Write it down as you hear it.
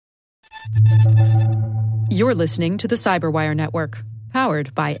You're listening to the Cyberwire Network,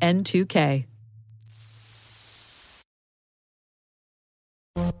 powered by N2K.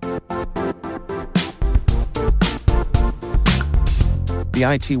 The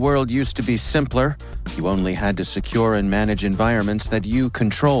IT world used to be simpler. You only had to secure and manage environments that you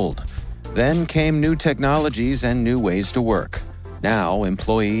controlled. Then came new technologies and new ways to work. Now,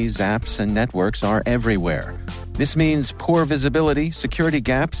 employees, apps, and networks are everywhere. This means poor visibility, security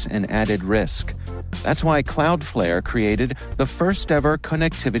gaps, and added risk. That's why Cloudflare created the first-ever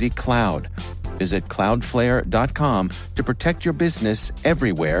connectivity cloud. Visit cloudflare.com to protect your business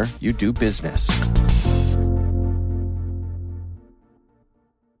everywhere you do business.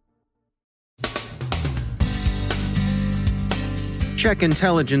 Czech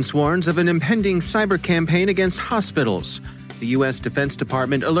intelligence warns of an impending cyber campaign against hospitals. The U.S. Defense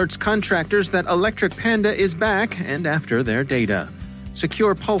Department alerts contractors that Electric Panda is back and after their data.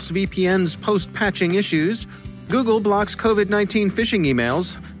 Secure Pulse VPN's post-patching issues. Google blocks COVID-19 phishing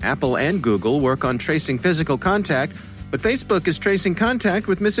emails. Apple and Google work on tracing physical contact, but Facebook is tracing contact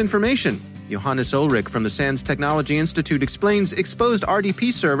with misinformation. Johannes Ulrich from the SANS Technology Institute explains exposed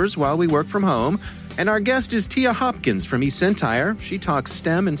RDP servers while we work from home. And our guest is Tia Hopkins from eCentire. She talks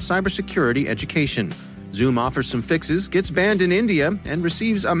STEM and cybersecurity education. Zoom offers some fixes, gets banned in India, and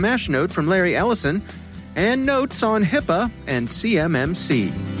receives a MASH note from Larry Ellison, and notes on HIPAA and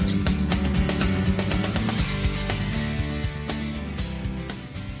CMMC.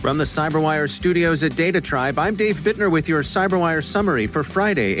 From the CyberWire studios at Data Tribe, I'm Dave Bittner with your CyberWire summary for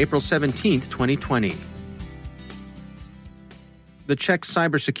Friday, April 17th, 2020. The Czech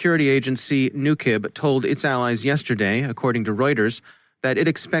cybersecurity agency NÚKIB told its allies yesterday, according to Reuters, that it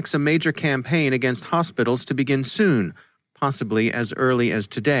expects a major campaign against hospitals to begin soon, possibly as early as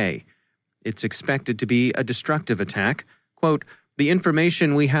today. It's expected to be a destructive attack. Quote, "The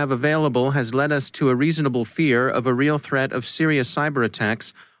information we have available has led us to a reasonable fear of a real threat of serious cyber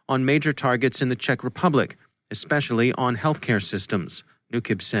attacks on major targets in the Czech Republic, especially on healthcare systems,"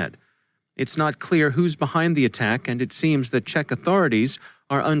 NÚKIB said. It's not clear who's behind the attack, and it seems that Czech authorities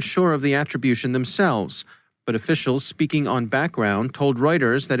are unsure of the attribution themselves. But officials speaking on background told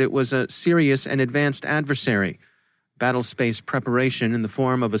Reuters that it was a serious and advanced adversary. Battlespace preparation in the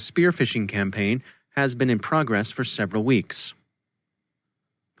form of a spear-phishing campaign has been in progress for several weeks.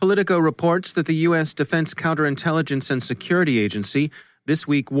 Politico reports that the U.S. Defense Counterintelligence and Security Agency this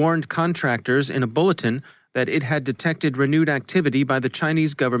week warned contractors in a bulletin that it had detected renewed activity by the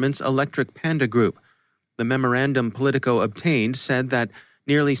Chinese government's Electric Panda Group. The memorandum Politico obtained said that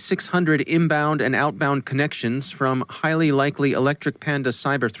nearly 600 inbound and outbound connections from highly likely Electric Panda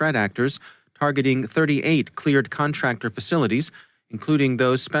cyber threat actors targeting 38 cleared contractor facilities, including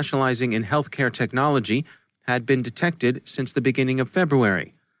those specializing in healthcare technology, had been detected since the beginning of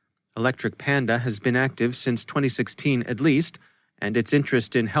February. Electric Panda has been active since 2016 at least, and its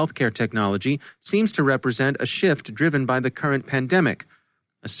interest in healthcare technology seems to represent a shift driven by the current pandemic.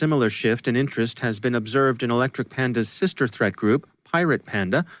 A similar shift in interest has been observed in Electric Panda's sister threat group, Pirate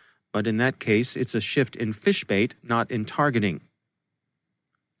Panda, but in that case it's a shift in fish bait, not in targeting.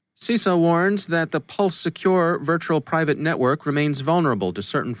 CISA warns that the Pulse Secure virtual private network remains vulnerable to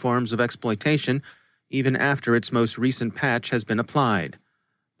certain forms of exploitation even after its most recent patch has been applied.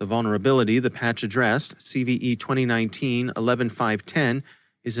 The vulnerability the patch addressed, CVE 2019-11510,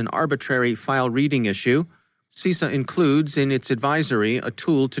 is an arbitrary file reading issue. CISA includes in its advisory a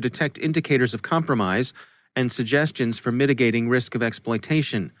tool to detect indicators of compromise and suggestions for mitigating risk of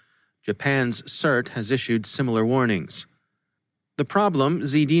exploitation. Japan's CERT has issued similar warnings. The problem,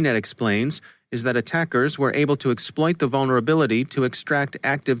 ZDNet explains, is that attackers were able to exploit the vulnerability to extract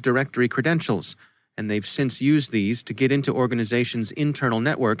Active Directory credentials, and they've since used these to get into organizations' internal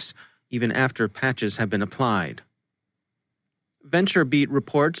networks even after patches have been applied. VentureBeat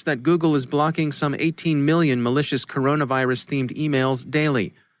reports that Google is blocking some 18 million malicious coronavirus-themed emails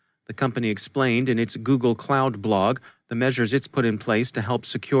daily. The company explained in its Google Cloud blog the measures it's put in place to help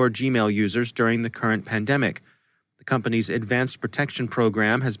secure Gmail users during the current pandemic. The company's advanced protection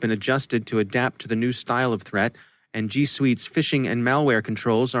program has been adjusted to adapt to the new style of threat, and G Suite's phishing and malware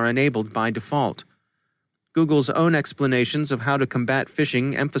controls are enabled by default. Google's own explanations of how to combat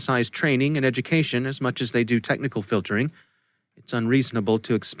phishing emphasize training and education as much as they do technical filtering. It's unreasonable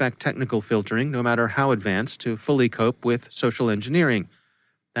to expect technical filtering, no matter how advanced, to fully cope with social engineering.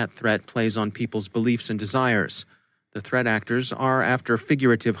 That threat plays on people's beliefs and desires. The threat actors are after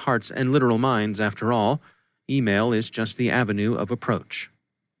figurative hearts and literal minds, after all. Email is just the avenue of approach.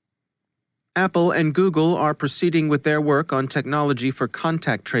 Apple and Google are proceeding with their work on technology for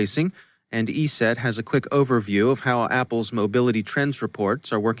contact tracing, and ESET has a quick overview of how Apple's mobility trends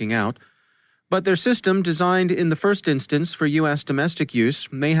reports are working out. But their system, designed in the first instance for U.S. domestic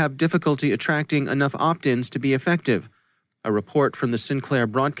use, may have difficulty attracting enough opt-ins to be effective. A report from the Sinclair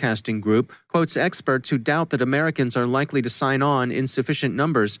Broadcasting Group quotes experts who doubt that Americans are likely to sign on in sufficient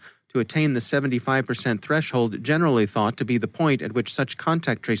numbers to attain the 75% threshold generally thought to be the point at which such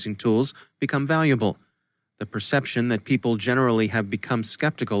contact tracing tools become valuable. The perception that people generally have become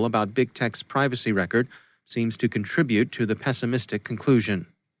skeptical about big tech's privacy record seems to contribute to the pessimistic conclusion.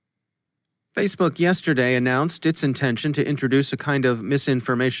 Facebook yesterday announced its intention to introduce a kind of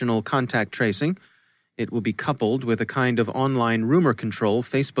misinformational contact tracing. It will be coupled with a kind of online rumor control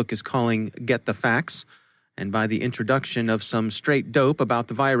Facebook is calling Get the Facts, and by the introduction of some straight dope about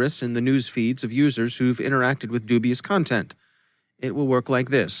the virus in the news feeds of users who've interacted with dubious content. It will work like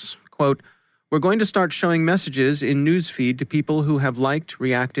this, quote, "We're going to start showing messages in newsfeed to people who have liked,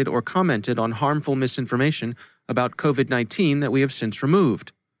 reacted, or commented on harmful misinformation about COVID-19 that we have since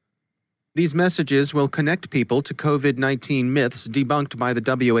removed. These messages will connect people to COVID-19 myths debunked by the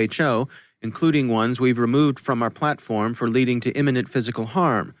WHO, including ones we've removed from our platform for leading to imminent physical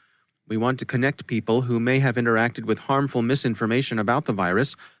harm. We want to connect people who may have interacted with harmful misinformation about the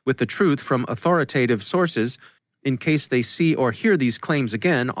virus with the truth from authoritative sources in case they see or hear these claims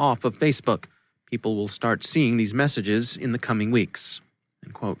again off of Facebook. People will start seeing these messages in the coming weeks."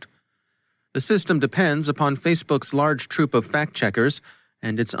 End quote. The system depends upon Facebook's large troop of fact-checkers,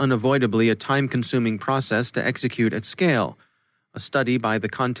 and it's unavoidably a time-consuming process to execute at scale. A study by the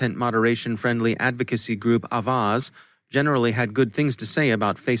content moderation-friendly advocacy group Avaaz generally had good things to say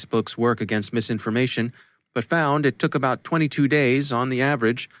about Facebook's work against misinformation, but found it took about 22 days on the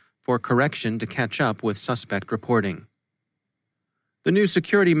average for correction to catch up with suspect reporting. The new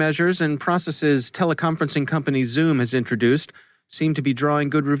security measures and processes teleconferencing company Zoom has introduced seem to be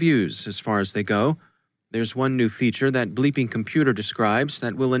drawing good reviews as far as they go. There's one new feature that Bleeping Computer describes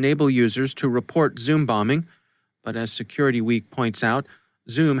that will enable users to report Zoom bombing, but as Security Week points out,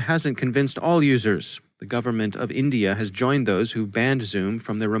 Zoom hasn't convinced all users. The government of India has joined those who've banned Zoom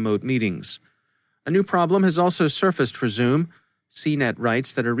from their remote meetings. A new problem has also surfaced for Zoom. CNET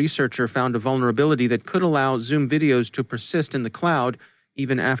writes that a researcher found a vulnerability that could allow Zoom videos to persist in the cloud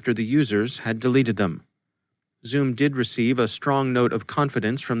even after the users had deleted them. Zoom did receive a strong note of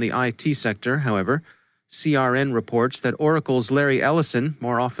confidence from the IT sector, however. CRN reports that Oracle's Larry Ellison,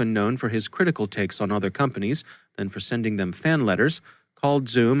 more often known for his critical takes on other companies than for sending them fan letters, called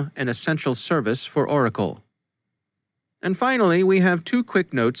Zoom an essential service for Oracle. And finally, we have two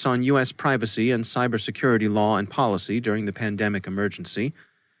quick notes on U.S. privacy and cybersecurity law and policy during the pandemic emergency.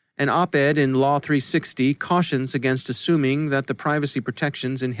 An op-ed in Law 360 cautions against assuming that the privacy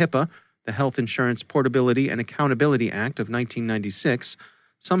protections in HIPAA, the Health Insurance Portability and Accountability Act of 1996,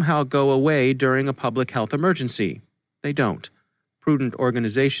 somehow go away during a public health emergency. They don't. Prudent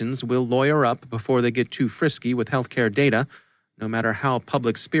organizations will lawyer up before they get too frisky with healthcare data, no matter how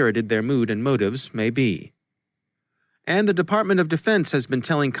public-spirited their mood and motives may be. And the Department of Defense has been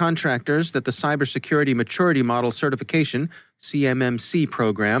telling contractors that the Cybersecurity Maturity Model Certification, CMMC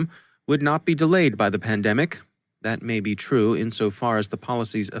program, would not be delayed by the pandemic. That may be true insofar as the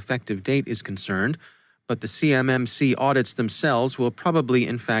policy's effective date is concerned, but the CMMC audits themselves will probably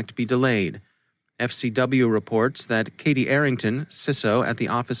in fact be delayed. FCW reports that Katie Arrington, CISO at the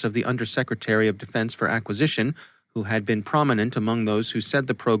Office of the Undersecretary of Defense for Acquisition, who had been prominent among those who said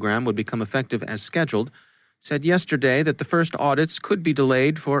the program would become effective as scheduled, said yesterday that the first audits could be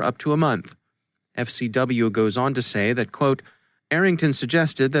delayed for up to a month. FCW goes on to say that, quote, Arrington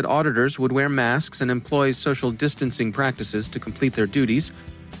suggested that auditors would wear masks and employ social distancing practices to complete their duties,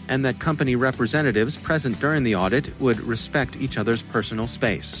 and that company representatives present during the audit would respect each other's personal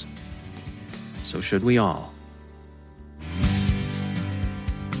space. So should we all.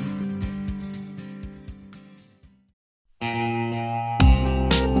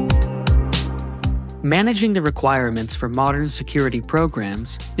 Managing the requirements for modern security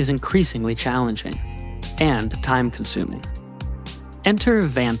programs is increasingly challenging and time-consuming. Enter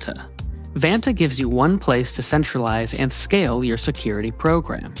Vanta. Vanta gives you one place to centralize and scale your security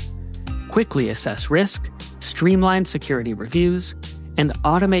program. Quickly assess risk, streamline security reviews, and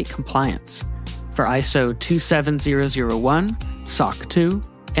automate compliance for ISO 27001, SOC 2,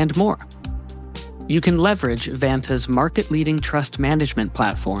 and more. You can leverage Vanta's market-leading trust management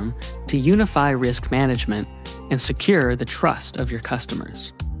platform to unify risk management and secure the trust of your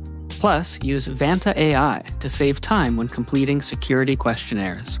customers. Plus, use Vanta AI to save time when completing security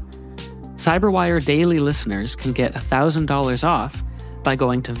questionnaires. CyberWire Daily listeners can get $1,000 off by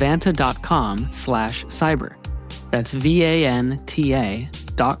going to vanta.com/cyber. That's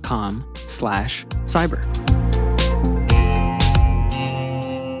VANTA.com/cyber.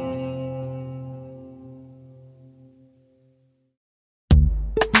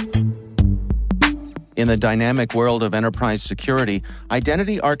 In the dynamic world of enterprise security,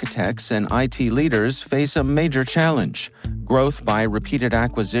 identity architects and IT leaders face a major challenge. Growth by repeated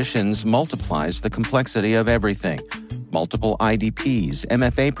acquisitions multiplies the complexity of everything. Multiple IDPs,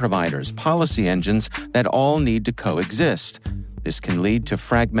 MFA providers, policy engines that all need to coexist. This can lead to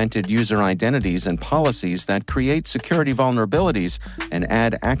fragmented user identities and policies that create security vulnerabilities and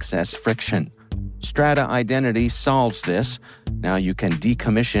add access friction. Strata Identity solves this. Now you can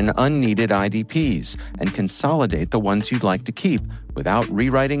decommission unneeded IDPs and consolidate the ones you'd like to keep without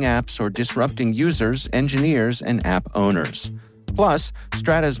rewriting apps or disrupting users, engineers, and app owners. Plus,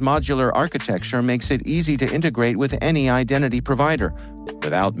 Strata's modular architecture makes it easy to integrate with any identity provider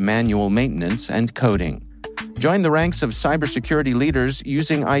without manual maintenance and coding. Join the ranks of cybersecurity leaders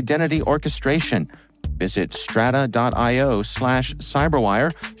using identity orchestration. Visit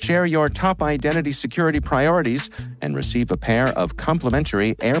strata.io/cyberwire, share your top identity security priorities, and receive a pair of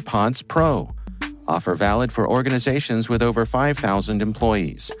complimentary AirPods Pro. Offer valid for organizations with over 5,000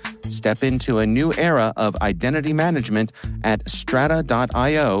 employees. Step into a new era of identity management at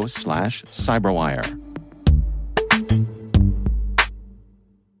strata.io/cyberwire.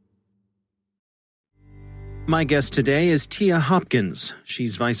 My guest today is Tia Hopkins.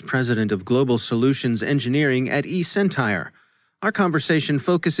 She's Vice President of Global Solutions Engineering at eCentire. Our conversation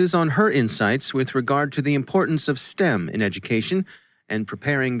focuses on her insights with regard to the importance of STEM in education and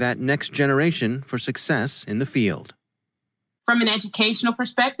preparing that next generation for success in the field. From an educational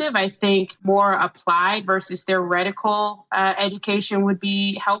perspective, I think more applied versus theoretical education would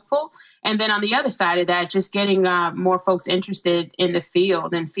be helpful. And then on the other side of that, just getting more folks interested in the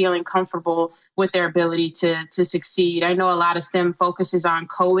field and feeling comfortable with their ability to succeed. I know a lot of STEM focuses on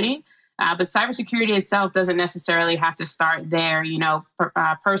coding, but cybersecurity itself doesn't necessarily have to start there.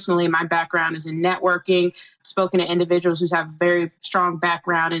 Personally, my background is in networking. I've spoken to individuals who have a very strong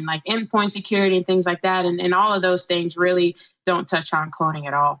background in like endpoint security and things like that. And all of those things really don't touch on coding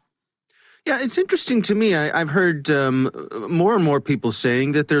at all. Yeah, it's interesting to me. I've heard more and more people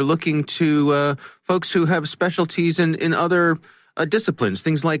saying that they're looking to folks who have specialties in other disciplines,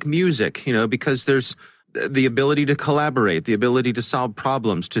 things like music, because there's the ability to collaborate, the ability to solve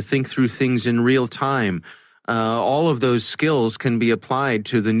problems, to think through things in real time. All of those skills can be applied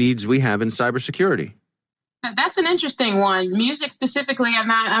to the needs we have in cybersecurity. That's an interesting one. Music specifically, I've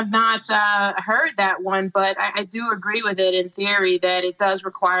not heard that one, but I do agree with it in theory that it does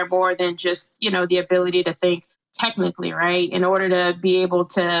require more than just, the ability to think technically, right? In order to be able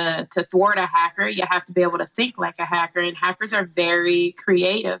to thwart a hacker, you have to be able to think like a hacker, and hackers are very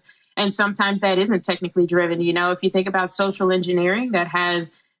creative. And sometimes that isn't technically driven. If you think about social engineering, that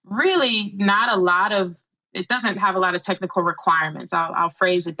has really not a lot of, it doesn't have a lot of technical requirements. I'll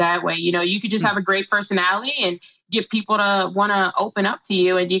phrase it that way. You could just have a great personality and get people to want to open up to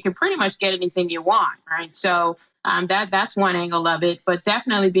you, and you can pretty much get anything you want, right? So that's one angle of it. But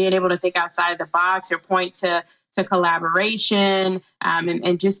definitely being able to think outside the box or point to collaboration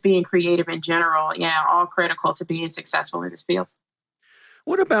and just being creative in general, all critical to being successful in this field.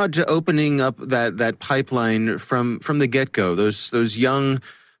 What about opening up that pipeline from the get-go? Those young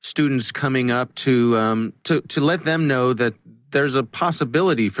students coming up to let them know that there's a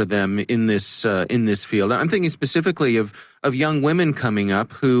possibility for them in this field. I'm thinking specifically of young women coming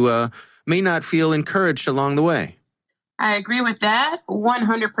up who may not feel encouraged along the way. I agree with that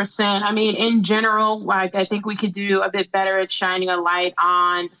 100%. I mean, in general, I think we could do a bit better at shining a light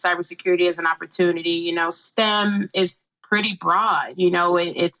on cybersecurity as an opportunity. STEM is pretty broad.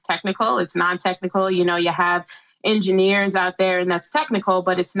 It's technical, it's non-technical. You have engineers out there, and that's technical,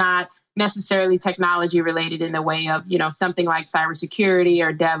 but it's not necessarily technology related in the way of, something like cybersecurity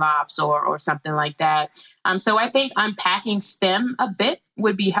or DevOps or something like that. So I think unpacking STEM a bit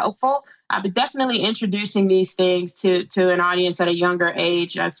would be helpful, but definitely introducing these things to an audience at a younger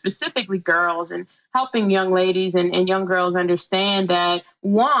age, specifically girls, and helping young ladies and young girls understand that,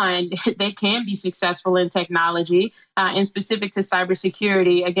 one, they can be successful in technology, and specific to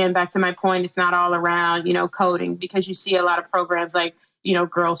cybersecurity. Again, back to my point, it's not all around, coding, because you see a lot of programs like,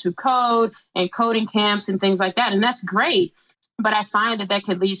 Girls Who Code and coding camps and things like that. And that's great. But I find that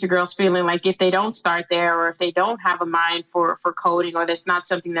could lead to girls feeling like if they don't start there, or if they don't have a mind for coding, or that's not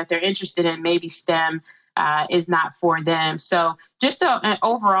something that they're interested in, maybe STEM is not for them. So just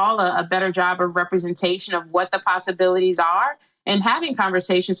overall a better job of representation of what the possibilities are, and having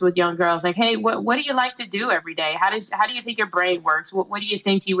conversations with young girls like, hey, what do you like to do every day? How do you think your brain works? What do you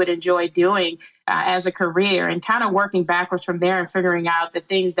think you would enjoy doing as a career? And kind of working backwards from there and figuring out the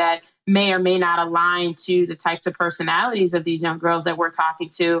things that may or may not align to the types of personalities of these young girls that we're talking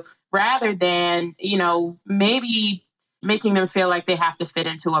to, rather than, maybe making them feel like they have to fit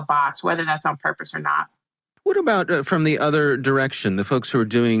into a box, whether that's on purpose or not. What about from the other direction, the folks who are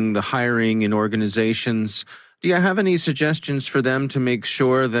doing the hiring in organizations? Do you have any suggestions for them to make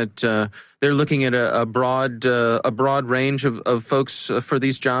sure that they're looking at a broad range of folks for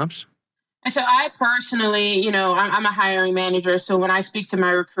these jobs? And so I personally, I'm a hiring manager. So when I speak to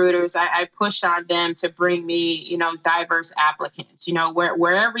my recruiters, I push on them to bring me, diverse applicants.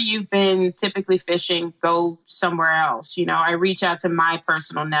 Wherever you've been typically fishing, go somewhere else. I reach out to my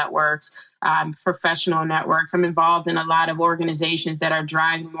personal networks, professional networks. I'm involved in a lot of organizations that are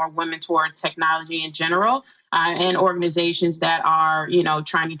driving more women toward technology in general, and organizations that are,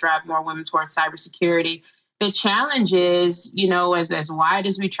 trying to drive more women towards cybersecurity. The challenge is, as wide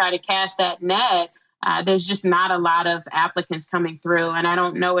as we try to cast that net, there's just not a lot of applicants coming through. And I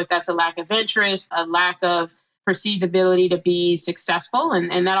don't know if that's a lack of interest, a lack of perceived ability to be successful.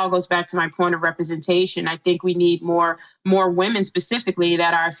 And that all goes back to my point of representation. I think we need more women specifically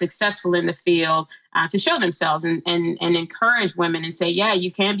that are successful in the field to show themselves and encourage women and say, yeah,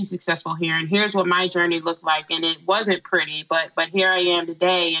 you can be successful here. And here's what my journey looked like. And it wasn't pretty, but here I am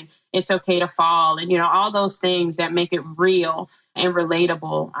today. And it's okay to fall. And, all those things that make it real and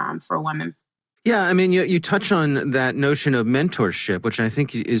relatable for women. Yeah, I mean, you touch on that notion of mentorship, which I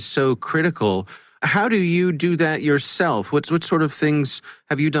think is so critical. How do you do that yourself? What sort of things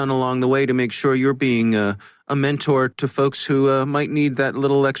have you done along the way to make sure you're being a mentor to folks who might need that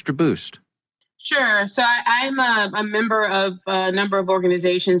little extra boost? Sure. So I'm a member of a number of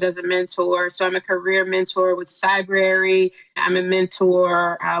organizations as a mentor. So I'm a career mentor with Cybrary. I'm a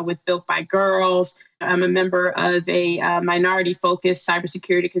mentor with Built by Girls. I'm a member of a minority-focused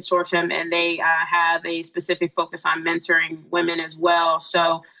cybersecurity consortium, and they have a specific focus on mentoring women as well.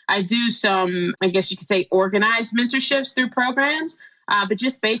 So I do some, I guess you could say, organized mentorships through programs. But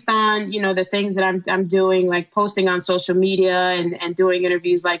just based on, the things that I'm doing, like posting on social media and doing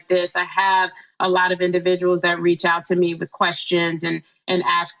interviews like this, I have a lot of individuals that reach out to me with questions and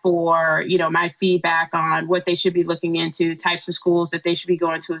ask for, my feedback on what they should be looking into, types of schools that they should be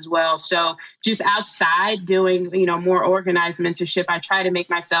going to as well. So just outside doing, more organized mentorship, I try to make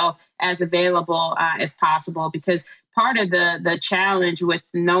myself as available as possible, because part of the challenge with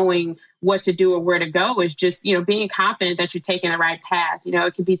knowing what to do or where to go is just, being confident that you're taking the right path.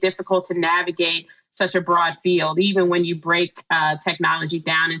 It can be difficult to navigate such a broad field. Even when you break technology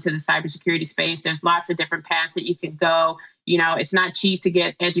down into the cybersecurity space, there's lots of different paths that you can go. It's not cheap to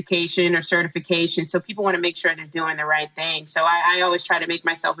get education or certification. So people want to make sure they're doing the right thing. So I always try to make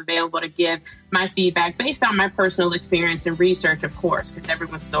myself available to give my feedback based on my personal experience and research, of course, because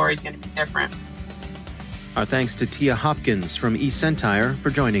everyone's story is going to be different. Our thanks to Tia Hopkins from eCentire for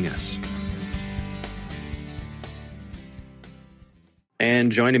joining us.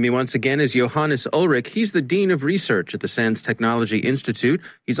 And joining me once again is Johannes Ulrich. He's the Dean of Research at the SANS Technology Institute.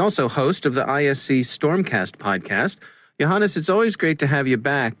 He's also host of the ISC Stormcast podcast. Johannes, it's always great to have you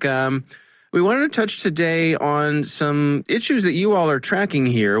back. We wanted to touch today on some issues that you all are tracking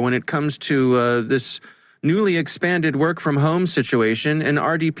here when it comes to this newly expanded work-from-home situation and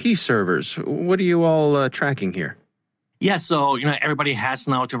RDP servers. What are you all tracking here? Yeah, so, everybody has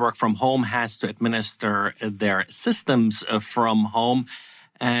now to work from home, has to administer their systems from home.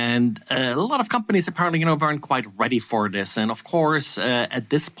 And a lot of companies apparently, weren't quite ready for this. And of course, at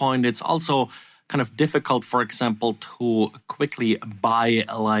this point, it's also kind of difficult, for example, to quickly buy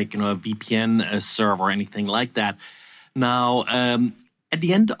a VPN server or anything like that. Now, at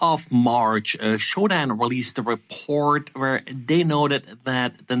the end of March, Shodan released a report where they noted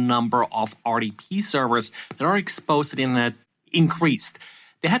that the number of RDP servers that are exposed to the internet increased.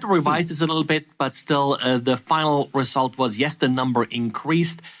 They had to revise this a little bit, but still the final result was, yes, the number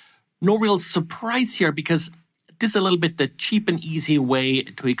increased. No real surprise here, because this is a little bit the cheap and easy way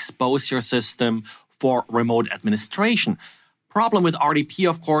to expose your system for remote administration. Problem with RDP,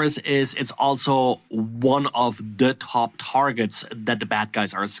 of course, is it's also one of the top targets that the bad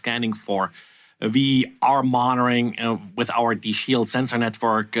guys are scanning for. We are monitoring with our DShield sensor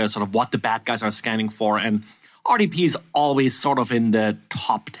network sort of what the bad guys are scanning for, and RDP is always sort of in the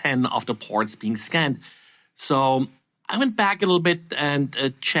top 10 of the ports being scanned. So I went back a little bit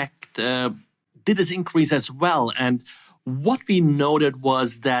and checked, did this increase as well? And what we noted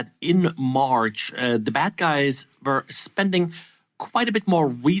was that in March, the bad guys were spending quite a bit more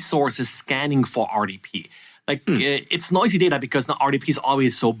resources scanning for RDP. It's noisy data because now RDP is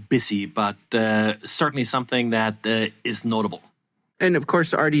always so busy, but certainly something that is notable. And of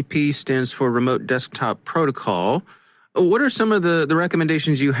course, RDP stands for Remote Desktop Protocol. What are some of the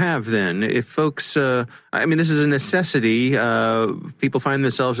recommendations you have then? If folks, this is a necessity, people find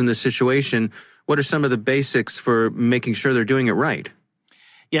themselves in this situation. What are some of the basics for making sure they're doing it right?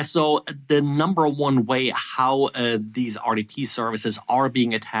 Yeah, so the number one way how these RDP services are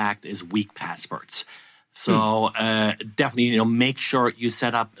being attacked is weak passwords. So definitely, make sure you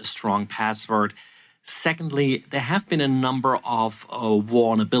set up a strong password. Secondly, there have been a number of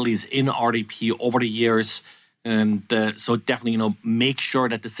vulnerabilities in RDP over the years. And so definitely, make sure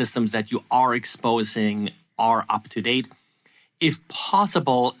that the systems that you are exposing are up to date. If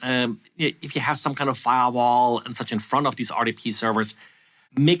possible, if you have some kind of firewall and such in front of these RDP servers,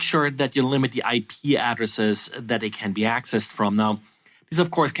 make sure that you limit the IP addresses that they can be accessed from. Now, this, of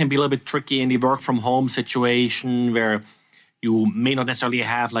course, can be a little bit tricky in the work-from-home situation where you may not necessarily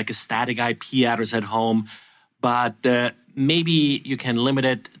have like a static IP address at home, but maybe you can limit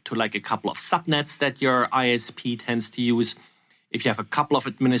it to like a couple of subnets that your ISP tends to use. If you have a couple of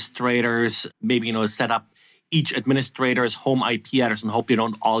administrators, maybe, set up each administrator's home IP address and hope they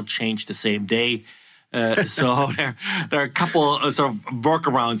don't all change the same day. So there are a couple of sort of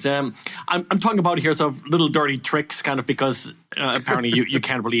workarounds. I'm talking about here sort of little dirty tricks, kind of, because apparently you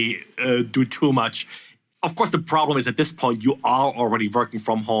can't really do too much. Of course, the problem is at this point you are already working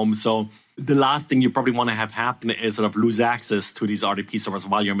from home, so the last thing you probably want to have happen is sort of lose access to these RDP servers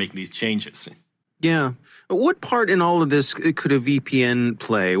while you're making these changes. Yeah. What part in all of this could a VPN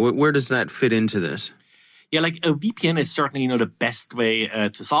play? Where does that fit into this? Yeah, like a VPN is certainly, the best way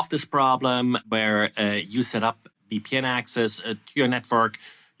to solve this problem, where you set up VPN access to your network,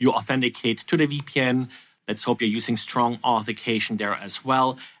 you authenticate to the VPN. Let's hope you're using strong authentication there as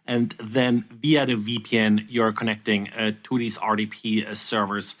well. And then via the VPN, you're connecting to these RDP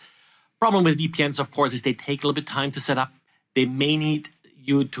servers. Problem with VPNs, of course, is they take a little bit of time to set up. They may need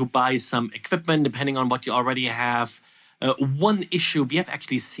you to buy some equipment depending on what you already have. One issue we have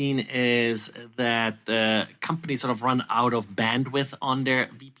actually seen is that companies sort of run out of bandwidth on their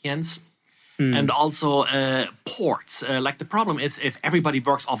VPNs. And also ports. Like the problem is if everybody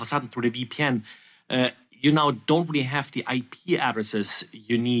works all of a sudden through the VPN, you now don't really have the IP addresses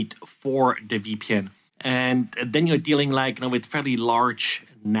you need for the VPN. And then you're dealing with fairly large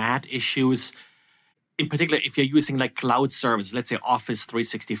NAT issues. In particular, if you're using like cloud service, let's say Office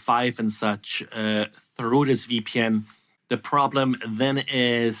 365 and such, through this VPN, the problem then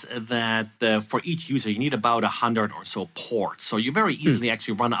is that for each user, you need about 100 or so ports. So you very easily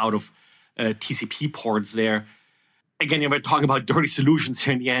actually run out of TCP ports there. Again, we're talking about dirty solutions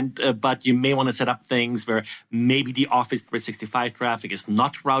here in the end, but you may want to set up things where maybe the Office 365 traffic is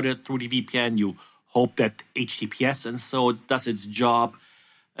not routed through the VPN. You hope that HTTPS and so does its job.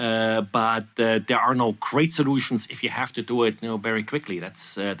 But there are no great solutions if you have to do it very quickly.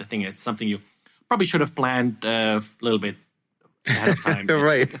 That's the thing. It's something you probably should have planned a little bit ahead of time.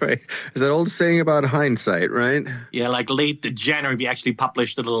 Right. Is that old saying about hindsight, right? Yeah, like late January, we actually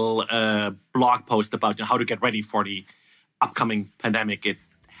published a little blog post about how to get ready for the upcoming pandemic. It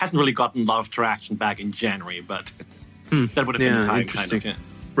hasn't really gotten a lot of traction back in January, but that would have been the time, kind of. Yeah.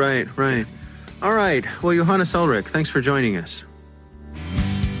 Right. All right. Well, Johannes Ullrich, thanks for joining us.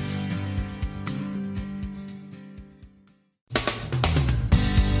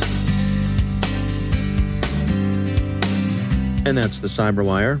 And that's the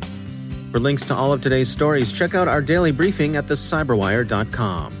Cyberwire. For links to all of today's stories, check out our daily briefing at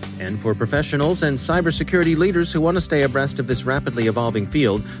thecyberwire.com. And for professionals and cybersecurity leaders who want to stay abreast of this rapidly evolving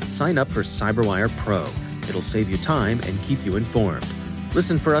field, sign up for Cyberwire Pro. It'll save you time and keep you informed.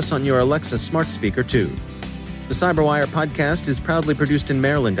 Listen for us on your Alexa smart speaker, too. The Cyberwire podcast is proudly produced in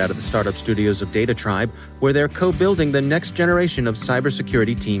Maryland out of the startup studios of Data Tribe, where they're co-building the next generation of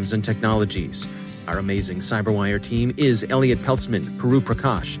cybersecurity teams and technologies. Our amazing Cyberwire team is Elliot Peltzman, Puru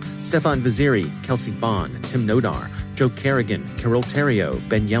Prakash, Stefan Vaziri, Kelsey Bond, Tim Nodar, Joe Kerrigan, Carol Terrio,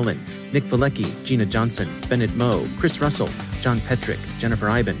 Ben Yellen, Nick Valecki, Gina Johnson, Bennett Moe, Chris Russell, John Petrick, Jennifer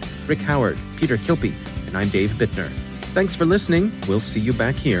Iben, Rick Howard, Peter Kilpie, and I'm Dave Bittner. Thanks for listening. We'll see you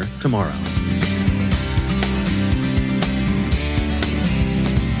back here tomorrow.